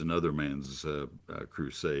 That's another man's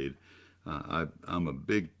crusade. I'm a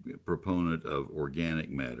big proponent of organic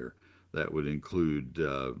matter. That would include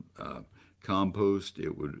compost.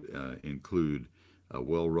 It would include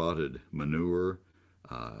well-rotted manure,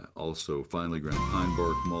 also finely ground pine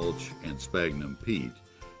bark mulch, and sphagnum peat.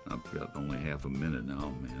 I've got only half a minute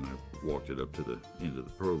now, man. I've walked it up to the end of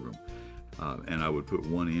the program. And I would put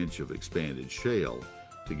 1 inch of expanded shale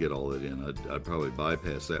to get all that in. I'd probably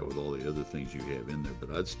bypass that with all the other things you have in there,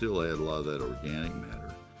 but I'd still add a lot of that organic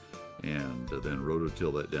matter and then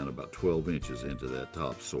rototill that down about 12 inches into that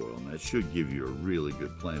topsoil, and that should give you a really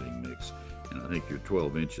good planting mix. And I think your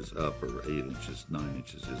 12 inches up or 8 inches, 9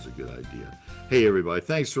 inches is a good idea. Hey, everybody,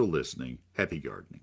 thanks for listening. Happy gardening.